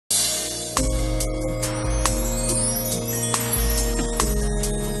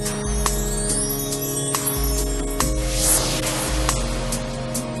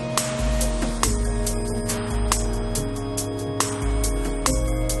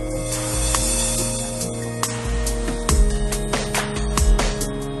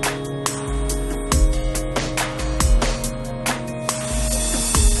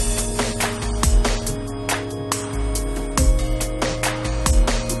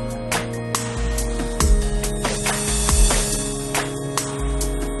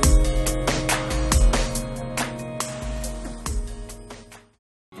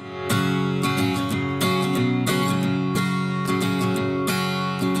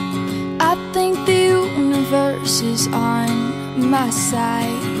universe is on my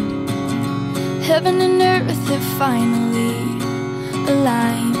side. Heaven and earth have finally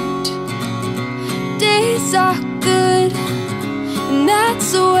aligned. Days are good, and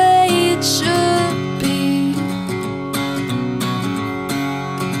that's the way it should be.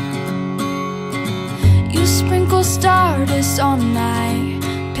 You sprinkle stardust on my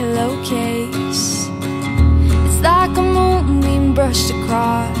pillowcase. It's like a moonbeam brushed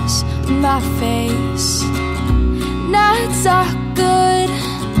across my face. Nights are good,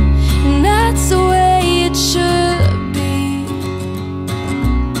 and that's the way it should be.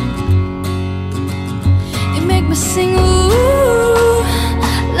 You make me sing ooh,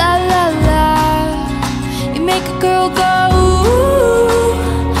 la la la. You make a girl go ooh,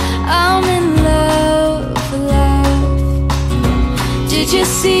 I'm in love, love. Did you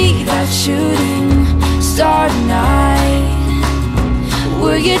see that shooting star tonight?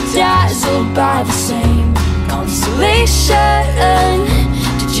 Were you dazzled by the same constellation?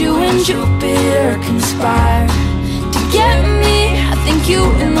 Did you and Jupiter conspire to get me? I think you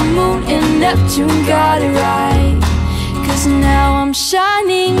and the moon and Neptune got it right. 'Cause now I'm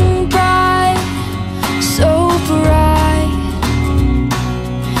shining bright, so bright,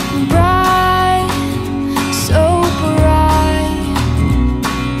 bright, so bright.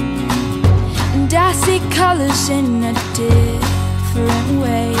 And I see colors in a different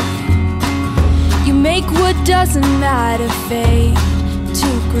way. You make what doesn't matter fade to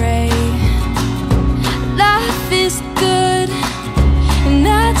gray. Life is good, and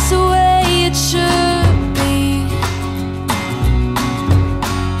that's the way it should be.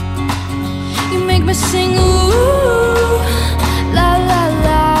 You make me sing ooh, la la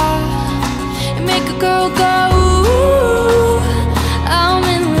la. You make a girl go ooh, I'm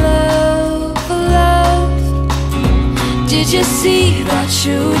in love, love. Did you see that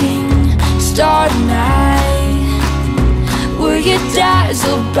shooting star tonight? Were you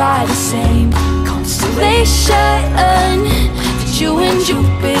dazzled by the same constellation? Did you and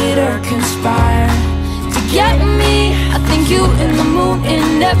Jupiter conspire to get me? I think you and the moon and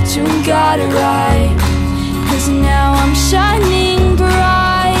Neptune got it right. 'Cause now I'm shining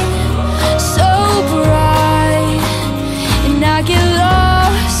bright, so bright. And I get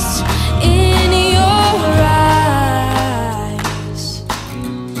lost in your eyes.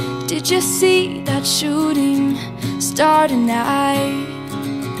 Did you see that shooting star tonight?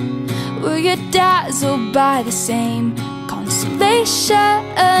 Were you dazzled by the same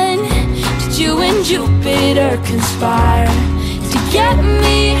constellation? Did you and Jupiter conspire to get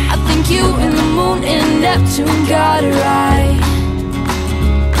me? I think you and the moon and Neptune got it right.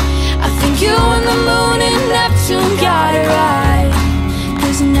 I think you and the moon and Neptune got it right.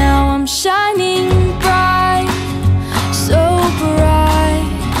 'Cause now I'm shining bright, so bright,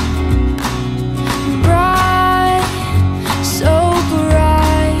 bright, so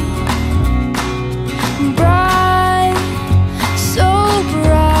bright, bright, so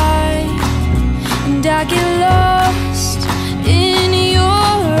bright. And I get lost in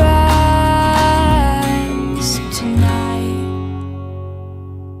your eyes tonight.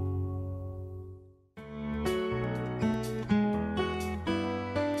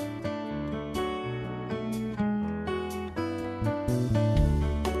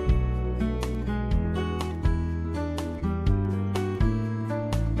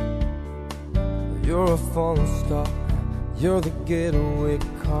 You're a falling star, you're the getaway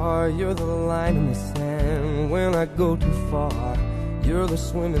car, you're the line in the sand when I go too far. You're the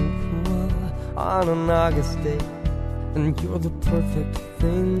swimming pool on an August day, and you're the perfect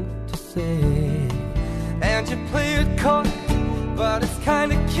thing to say. And you play it coy, but it's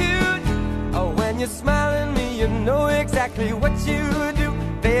kinda cute. Oh, when you smile at me, you know exactly what you do.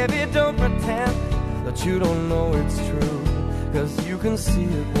 Baby, don't pretend that you don't know it's true, 'cause you can see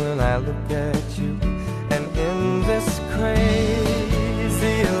it when I look at you. And in this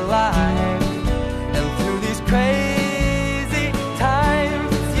crazy life, and through these crazy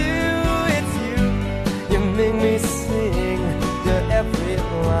times, it's you, it's you. You make me sing your every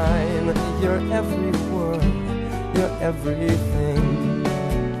line, your every word, your everything.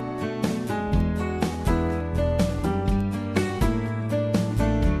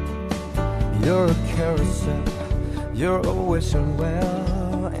 You're a carousel, you're a wishing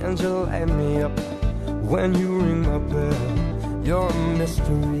well, and you light me up when you ring my bell. You're a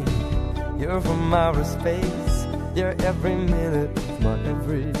mystery, you're from outer space, you're every minute of my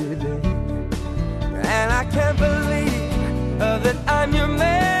everyday. And I can't believe that I'm your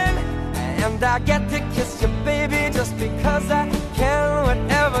man, and I get to kiss you, baby, just because I can.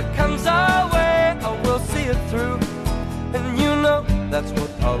 Whatever comes our way, I will see it through. And you know that's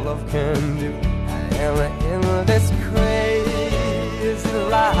what our love can do. I am in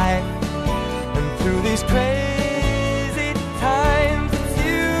through these crazy times,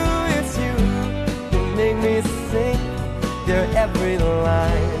 it's you make me sing. You're every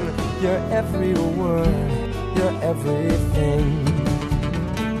line, you're every word, you're everything.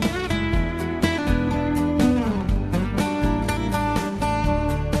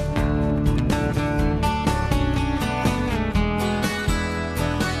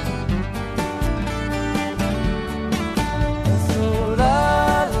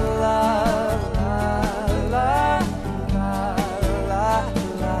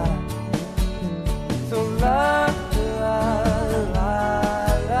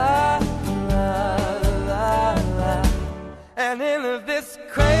 And in this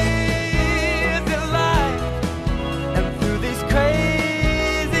crazy life, and through these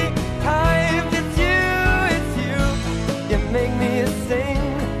crazy times, it's you, you make me sing.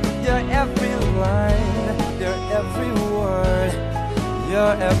 You're every line, you're every word,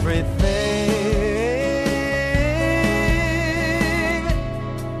 you're everything.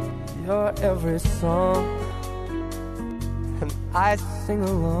 You're every song, and I sing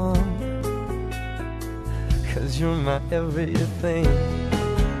along, 'cause you're my everything.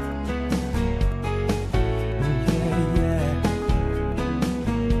 Yeah, yeah.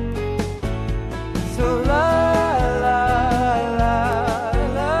 So la la la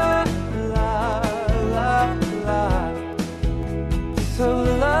la la la la. So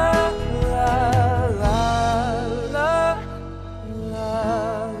la la la la la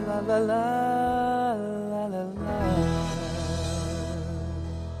la la la.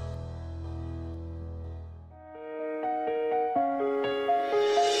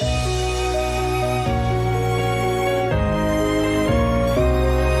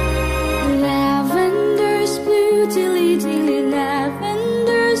 Dilly dilly,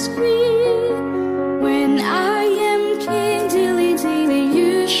 lavender's green. When I am king, dilly dilly,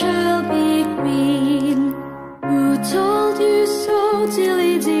 you shall be queen. Who told you so,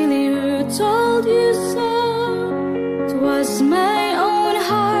 dilly dilly, who told you so? 'Twas my own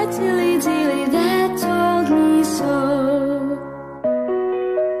heart, dilly dilly, that told me so.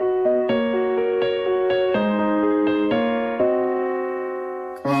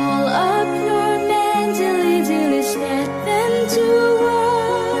 Call up your man, dilly dilly, set them to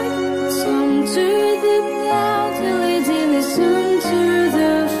work. Some to the plow, dilly dilly, some to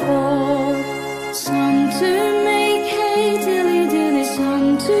the fork. Some to make hay, dilly dilly, some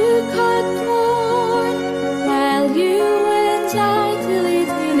to cut corn. While you and I, dilly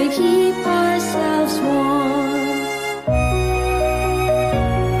dilly, keep ourselves warm.